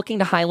 I'm looking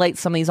to highlight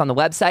some of these on the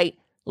website.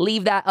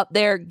 Leave that up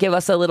there. Give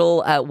us a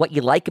little what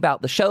you like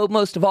about the show,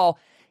 most of all.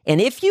 And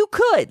if you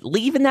could,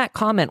 leave in that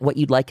comment what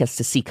you'd like us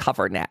to see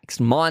cover next.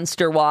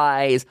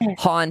 Monster-wise,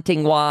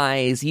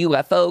 haunting-wise,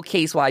 UFO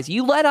case-wise.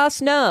 You let us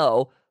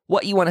know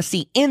what you want to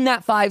see in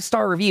that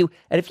 5-star review.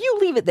 And if you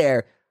leave it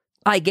there,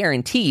 I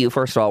guarantee you,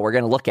 first of all, we're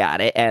going to look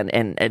at it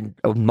and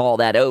mull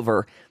that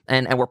over.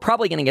 And we're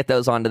probably going to get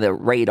those onto the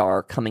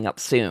radar coming up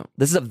soon.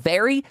 This is a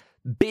very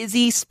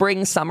busy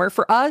spring, summer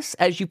for us.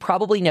 As you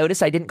probably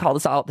noticed, I didn't call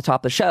this out at the top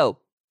of the show.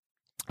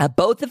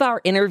 Both of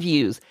our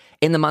interviews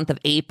in the month of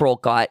April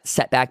got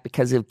set back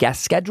because of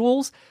guest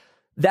schedules.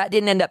 That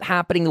didn't end up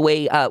happening the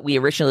way we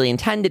originally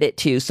intended it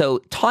to. So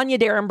Tanya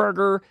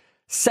Derenberger,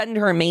 send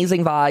her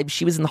amazing vibes.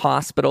 She was in the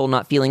hospital,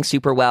 not feeling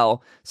super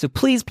well. So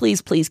please,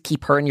 please, please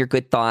keep her in your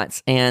good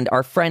thoughts. And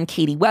our friend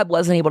Katie Webb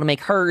wasn't able to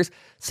make hers,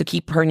 so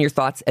keep her in your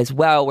thoughts as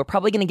well. We're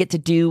probably going to get to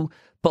do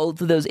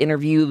both of those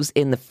interviews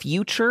in the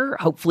future,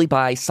 hopefully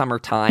by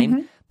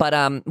summertime.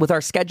 But with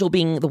our schedule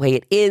being the way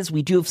it is,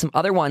 we do have some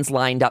other ones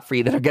lined up for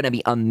you that are going to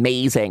be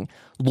amazing.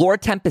 Laura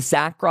Tempest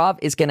Zakharov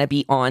is going to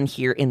be on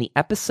here in the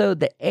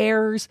episode that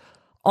airs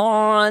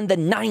on the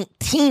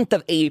 19th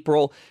of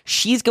April.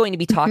 She's going to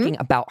be talking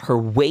about her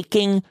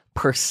Waking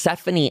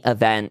Persephone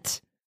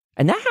event.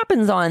 And that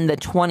happens on the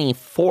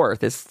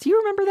 24th. Do you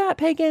remember that,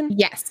 Pagan?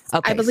 Yes.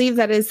 Okay. I believe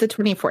that is the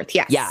 24th.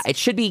 Yes. Yeah, it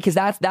should be, because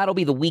that'll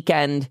be the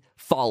weekend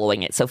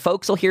following it. So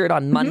folks will hear it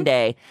on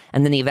Monday,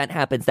 and then the event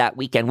happens that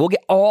weekend. We'll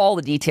get all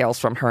the details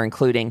from her,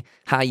 including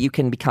how you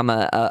can become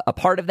a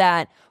part of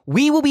that.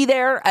 We will be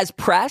there as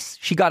press.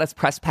 She got us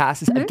press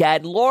passes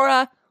again.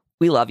 Laura,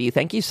 We love you.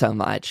 Thank you so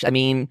much. I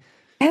mean,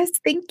 yes,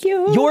 thank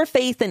you. Your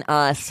faith in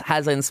us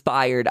has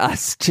inspired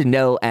us to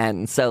no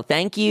end. So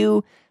thank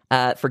you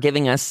for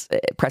giving us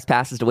press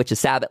passes to Witches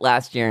Sabbath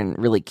last year and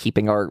really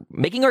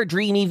making our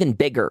dream even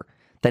bigger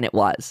than it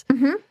was.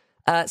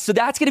 Mm-hmm. So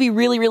that's going to be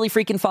really, really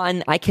freaking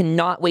fun. I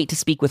cannot wait to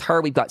speak with her.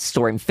 We've got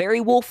Storm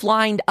Fairy-Wolf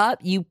lined up.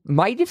 You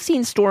might have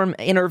seen Storm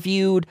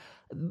interviewed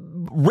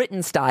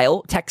written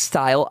style, text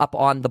style up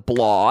on the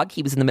blog.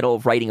 He was in the middle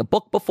of writing a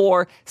book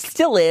before,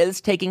 still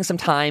is, taking some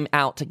time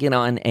out to get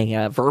on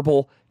a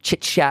verbal chit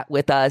chat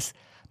with us.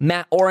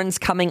 Matt Oren's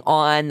coming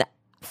on,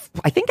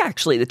 I think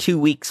actually the 2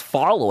 weeks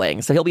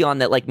following. So he'll be on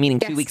that, meaning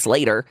 2 weeks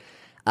later,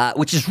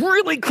 which is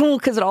really cool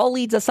because it all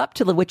leads us up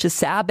to the Witches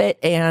Sabbath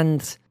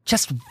and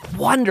just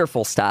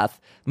wonderful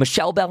stuff.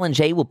 Michelle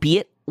Belanger will be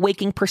at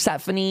Waking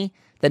Persephone.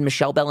 Then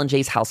Michelle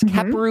Belanger's House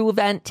Keperu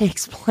event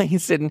takes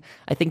place in,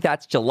 I think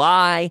that's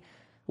July.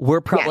 We're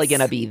probably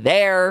going to be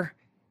there.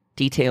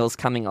 Details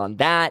coming on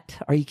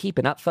that. Are you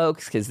keeping up,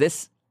 folks?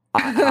 Because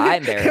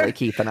I'm barely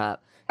keeping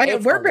up.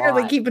 We're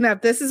barely keeping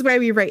up. This is why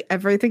we write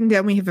everything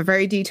down. We have a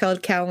very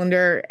detailed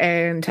calendar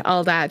and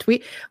all that.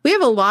 We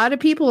have a lot of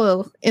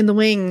people in the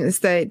wings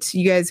that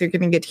you guys are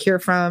going to get to hear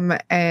from,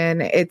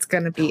 and it's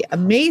going to be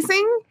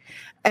amazing.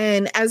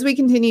 And as we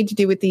continue to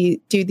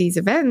do these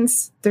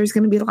events, there's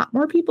going to be a lot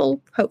more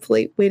people,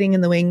 hopefully, waiting in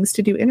the wings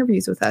to do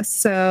interviews with us.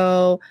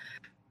 So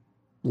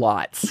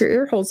lots. Keep your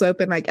ear holes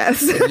open, I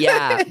guess.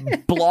 Yeah.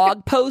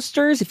 Blog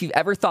posters. If you've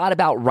ever thought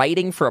about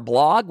writing for a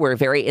blog, we're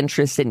very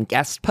interested in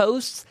guest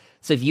posts.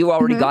 So if you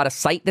already got a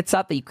site that's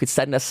up that you could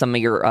send us some of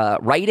your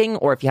writing,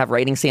 or if you have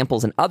writing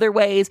samples in other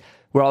ways,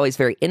 we're always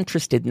very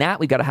interested in that.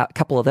 We've got a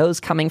couple of those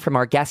coming from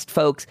our guest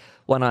folks,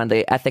 one on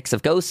the ethics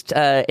of ghost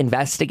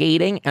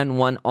investigating and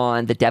one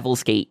on the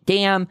Devil's Gate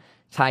Dam,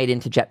 tied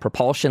into Jet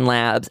Propulsion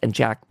Labs and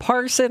Jack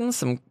Parsons,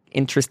 some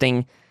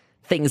interesting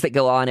things that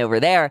go on over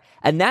there.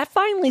 And that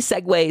finally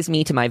segues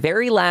me to my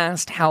very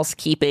last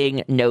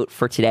housekeeping note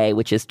for today,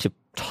 which is to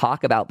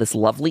talk about this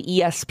lovely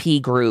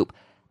ESP group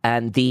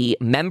and the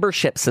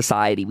membership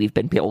society we've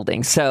been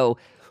building. So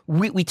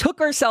we took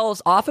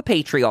ourselves off of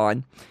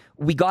Patreon.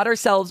 We got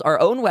ourselves our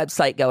own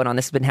website going on.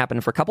 This has been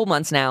happening for a couple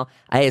months now.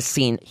 I have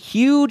seen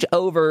huge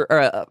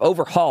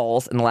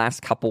overhauls in the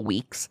last couple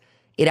weeks.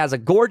 It has a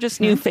gorgeous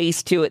new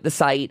face to it, the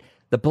site.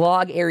 The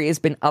blog area has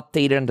been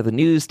updated under the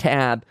news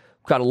tab.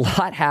 We've got a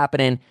lot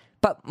happening.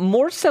 But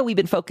more so, we've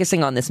been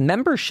focusing on this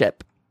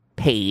membership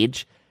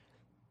page.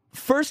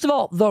 First of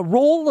all, the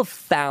role of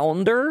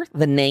founder,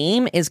 the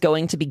name, is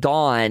going to be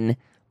gone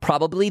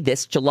probably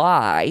this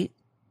July,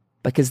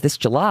 because this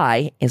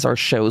July is our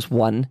show's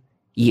 1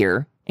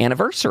 year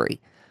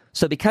anniversary.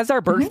 So because our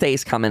birthday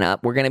is coming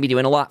up, we're going to be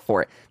doing a lot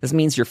for it. This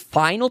means your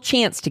final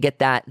chance to get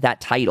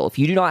that title. If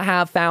you do not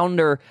have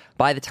founder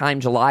by the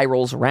time July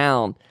rolls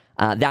around,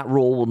 that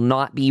role will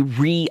not be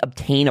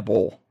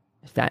re-obtainable,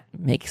 if that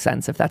makes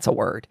sense, if that's a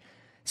word.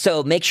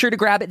 So make sure to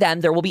grab it then.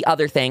 There will be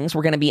other things.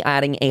 We're going to be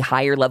adding a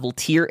higher level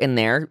tier in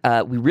there.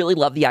 We really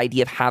love the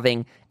idea of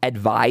having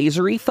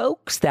advisory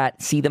folks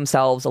that see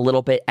themselves a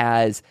little bit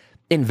as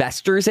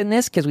investors in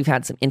this, because we've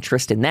had some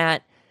interest in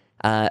that.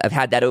 I've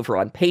had that over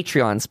on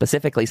Patreon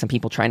specifically, some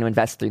people trying to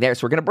invest through there.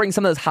 So we're going to bring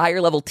some of those higher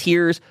level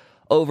tiers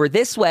over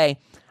this way.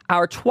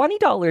 Our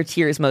 $20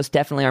 tier is most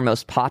definitely our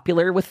most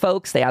popular with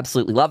folks. They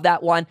absolutely love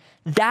that one.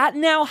 That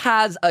now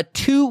has a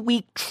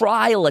 2-week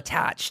trial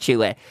attached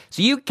to it.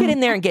 So you get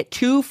in there and get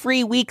 2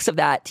 free weeks of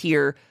that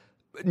tier,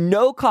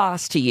 no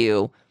cost to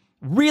you.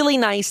 Really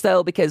nice,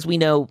 though, because we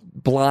know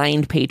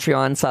blind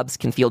Patreon subs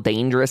can feel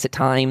dangerous at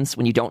times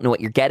when you don't know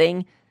what you're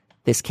getting.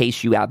 This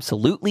case, you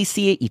absolutely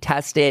see it. You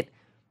test it.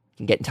 You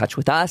can get in touch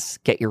with us,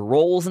 get your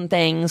roles and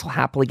things. We'll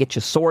happily get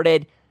you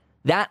sorted.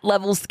 That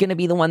level's going to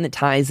be the one that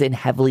ties in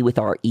heavily with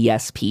our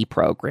ESP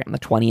program, the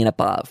 20 and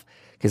above.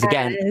 Because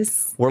again,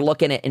 we're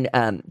looking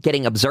at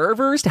getting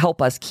observers to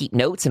help us keep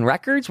notes and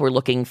records. We're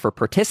looking for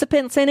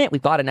participants in it.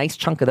 We've got a nice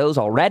chunk of those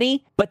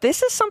already. But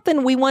this is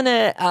something we want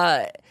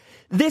to...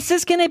 this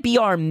is going to be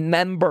our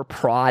member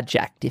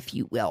project, if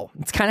you will.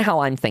 It's kind of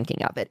how I'm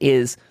thinking of it,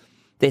 is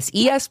this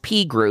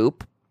ESP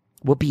group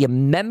will be a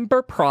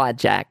member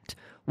project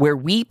where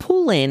we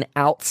pull in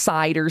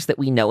outsiders that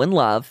we know and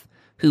love,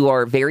 who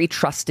are very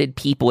trusted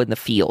people in the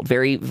field,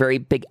 very, very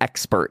big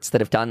experts that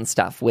have done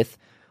stuff with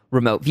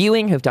remote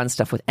viewing, who've done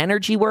stuff with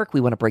energy work. We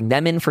want to bring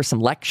them in for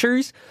some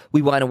lectures.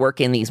 We want to work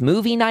in these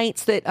movie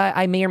nights that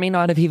I may or may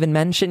not have even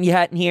mentioned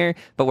yet in here,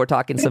 but we're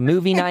talking some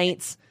movie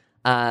nights.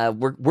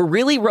 We're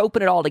really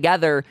roping it all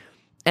together.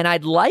 And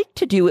I'd like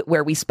to do it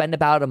where we spend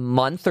about a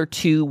month or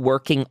two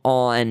working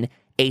on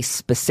a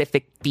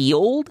specific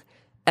field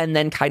and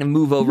then kind of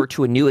move over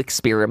to a new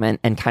experiment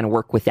and kind of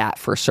work with that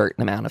for a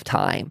certain amount of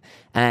time.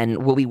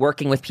 And we'll be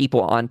working with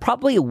people on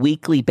probably a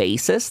weekly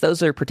basis.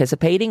 Those are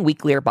participating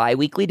weekly or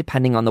bi-weekly,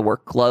 depending on the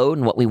workload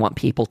and what we want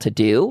people to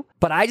do.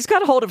 But I just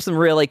got a hold of some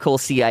really cool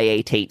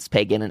CIA tapes,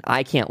 Pagan, and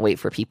I can't wait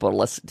for people to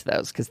listen to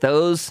those, because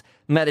those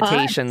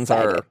meditations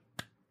are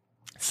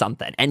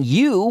something. And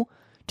you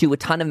do a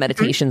ton of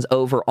meditations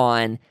over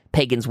on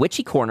Pagan's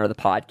Witchy Corner of the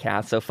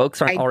podcast, so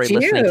folks aren't already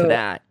listening to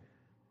that.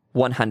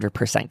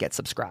 100% get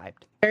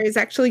subscribed. There is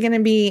actually going to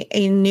be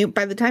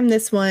by the time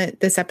this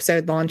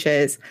episode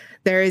launches,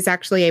 there is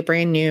actually a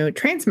brand new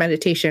trance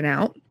meditation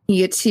out.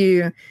 You get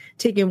to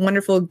take a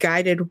wonderful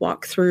guided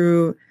walk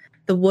through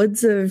the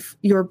woods of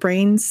your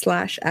brain /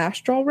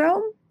 astral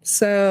realm.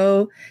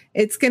 So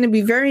it's going to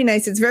be very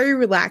nice. It's very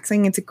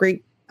relaxing. It's a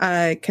great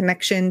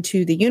connection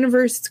to the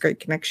universe. It's a great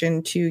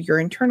connection to your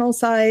internal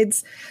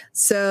sides.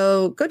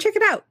 So go check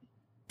it out.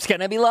 It's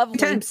going to be lovely.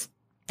 Times.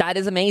 That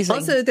is amazing.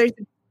 Also, there's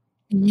a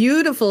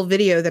beautiful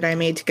video that I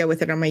made to go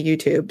with it on my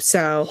YouTube.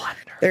 So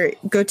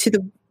go to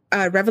the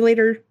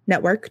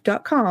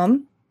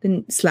revelatornetwork.com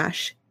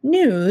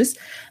 /news.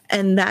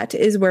 And that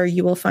is where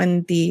you will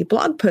find the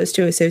blog post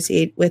to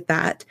associate with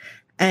that.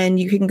 And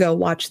you can go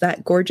watch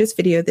that gorgeous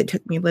video that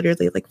took me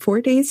literally like 4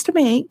 days to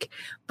make,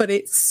 but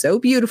it's so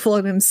beautiful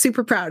and I'm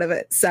super proud of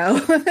it. So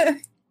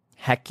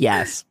heck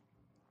yes.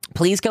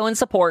 Please go and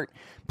support.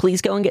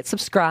 Please go and get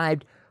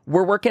subscribed.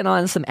 We're working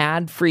on some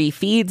ad-free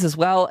feeds as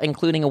well,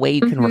 including a way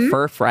you can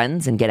refer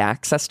friends and get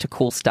access to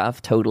cool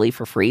stuff totally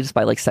for free just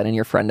by like sending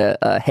your friend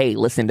a hey,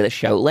 listen to the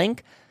show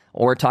link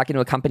or talking to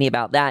a company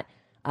about that.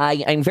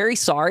 I'm very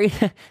sorry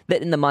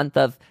that in the month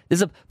of, this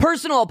is a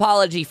personal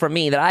apology from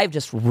me that I've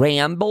just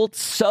rambled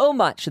so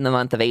much in the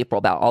month of April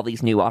about all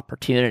these new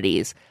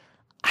opportunities.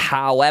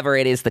 However,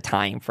 it is the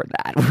time for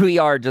that. We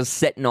are just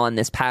sitting on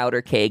this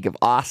powder keg of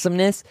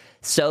awesomeness.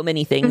 So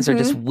many things are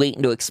just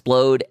waiting to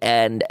explode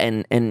and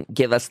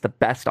give us the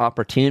best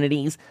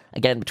opportunities.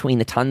 Again, between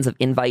the tons of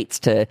invites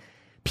to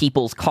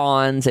people's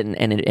cons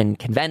and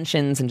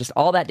conventions and just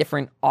all that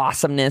different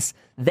awesomeness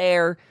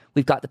there.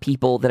 We've got the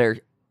people that are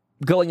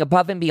going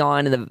above and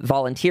beyond in the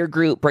volunteer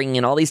group, bringing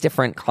in all these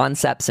different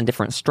concepts and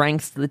different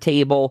strengths to the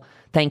table.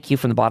 Thank you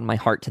from the bottom of my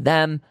heart to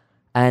them.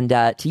 And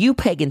to you,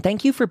 Pagan,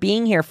 thank you for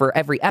being here for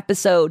every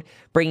episode,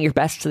 bringing your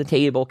best to the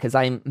table, because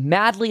I'm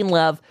madly in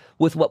love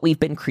with what we've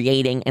been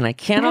creating, and I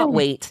cannot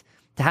wait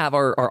to have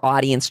our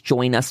audience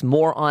join us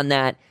more on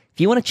that.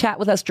 If you want to chat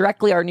with us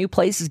directly, our new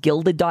place is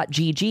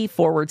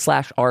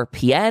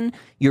gilded.gg/RPN.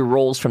 Your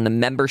roles from the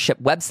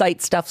membership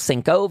website stuff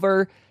sync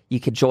over. You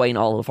could join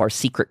all of our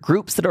secret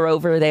groups that are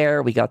over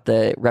there. We got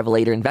the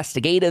Revelator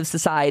Investigative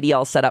Society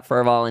all set up for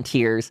our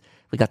volunteers.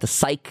 We got the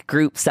psych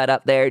group set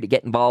up there to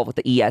get involved with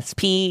the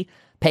ESP.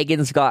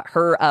 Pagan's got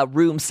her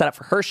room set up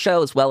for her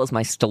show, as well as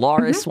my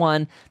Stellaris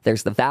one.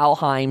 There's the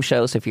Valheim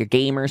show, so if you're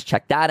gamers,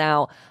 check that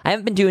out. I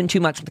haven't been doing too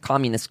much with the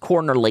Communist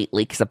Corner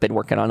lately because I've been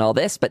working on all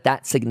this, but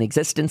that's in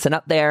existence and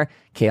up there.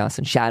 Chaos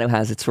and Shadow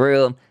has its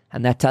room,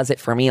 and that does it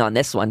for me on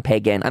this one,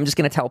 Pagan. I'm just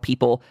going to tell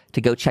people to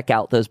go check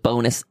out those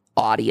bonus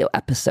audio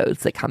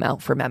episodes that come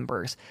out for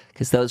members,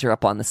 because those are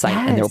up on the site,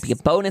 and there will be a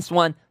bonus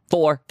one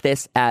for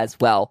this as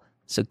well.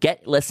 So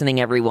get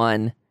listening,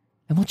 everyone.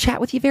 And we'll chat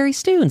with you very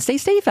soon. Stay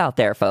safe out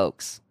there,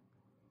 folks.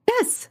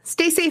 Yes.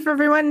 Stay safe,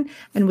 everyone.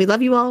 And we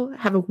love you all.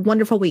 Have a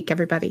wonderful week,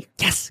 everybody.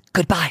 Yes.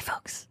 Goodbye,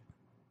 folks.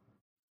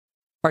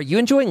 Are you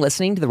enjoying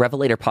listening to the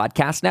Revelator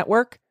Podcast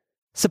Network?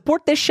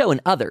 Support this show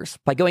and others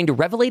by going to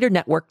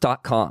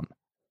revelatornetwork.com.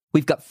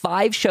 We've got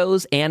 5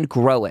 shows and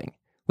growing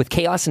with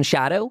Chaos and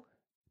Shadow,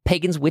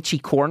 Pagan's Witchy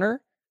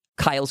Corner,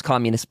 Kyle's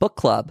Communist Book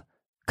Club,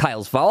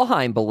 Kyle's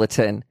Valheim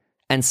Bulletin,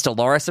 and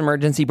Stellaris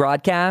Emergency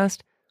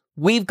Broadcast.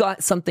 We've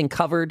got something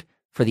covered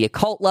for the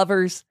occult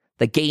lovers,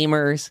 the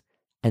gamers,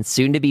 and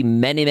soon to be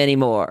many, many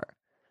more.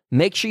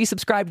 Make sure you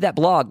subscribe to that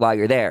blog while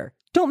you're there.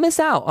 Don't miss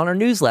out on our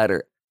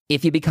newsletter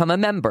if you become a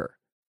member.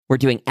 We're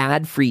doing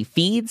ad-free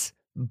feeds,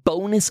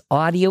 bonus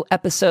audio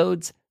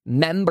episodes,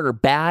 member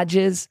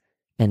badges,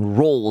 and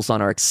roles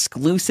on our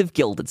exclusive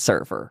Gilded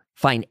server.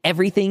 Find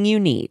everything you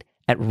need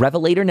at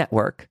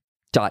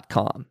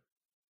revelatornetwork.com.